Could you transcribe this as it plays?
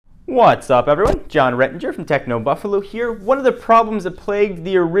What's up, everyone? John Rettinger from Techno Buffalo here. One of the problems that plagued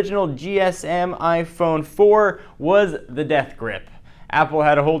the original GSM iPhone 4 was the death grip. Apple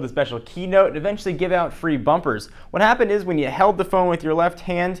had to hold a special keynote and eventually give out free bumpers. What happened is when you held the phone with your left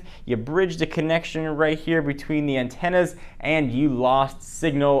hand, you bridged a connection right here between the antennas and you lost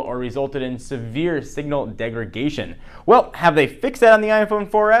signal or resulted in severe signal degradation. Well, have they fixed that on the iPhone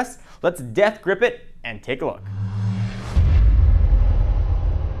 4S? Let's death grip it and take a look.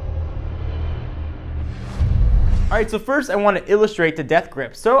 Alright, so first I want to illustrate the death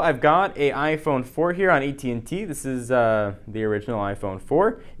grip. So I've got an iPhone 4 here on AT&T. This is the original iPhone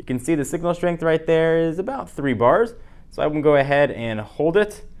 4. You can see the signal strength right there is about 3 bars. So I will go ahead and hold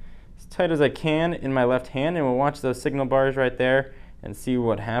it as tight as I can in my left hand, and we'll watch those signal bars right there and see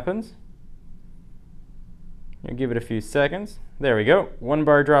what happens. I'll give it a few seconds. There we go. 1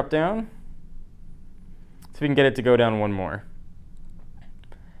 bar drop down. So we can get it to go down 1 more.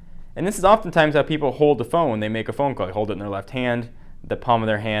 And this is oftentimes how people hold the phone when they make a phone call. They hold it in their left hand, the palm of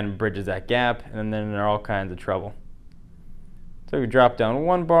their hand bridges that gap, and then they're all kinds of trouble. So we drop down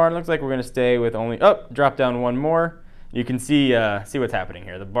 1 bar. It looks like we're going to stay with only, drop down 1 more. You can see what's happening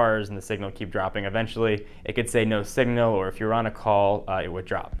here. The bars and the signal keep dropping. Eventually, it could say no signal, or if you're on a call, it would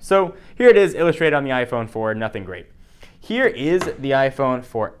drop. So here it is, illustrated on the iPhone 4, nothing great. Here is the iPhone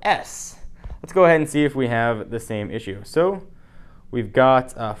 4S. Let's go ahead and see if we have the same issue. So we've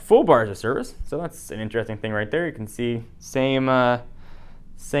got full bars of service, so that's an interesting thing right there. You can see same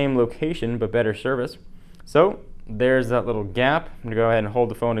location, but better service. So there's that little gap. I'm going to go ahead and hold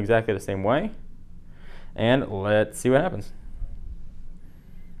the phone exactly the same way, and let's see what happens.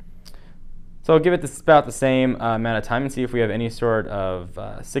 So I'll give it about the same amount of time and see if we have any sort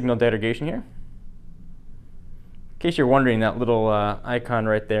of signal degradation here. In case you're wondering, that little icon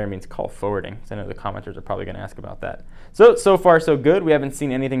right there means call forwarding. So I know the commenters are probably going to ask about that. So far so good. We haven't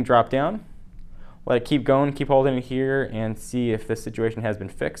seen anything drop down. Let it keep going, keep holding it here, and see if this situation has been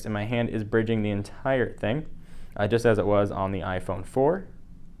fixed. And my hand is bridging the entire thing, just as it was on the iPhone 4.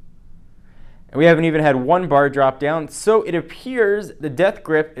 And we haven't even had 1 bar drop down, so it appears the death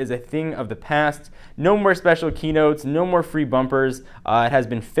grip is a thing of the past. No more special keynotes, no more free bumpers. It has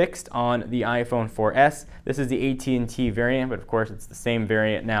been fixed on the iPhone 4S. This is the AT&T variant, but of course it's the same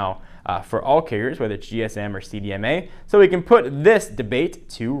variant now for all carriers, whether it's GSM or CDMA. So we can put this debate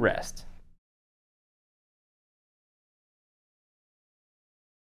to rest.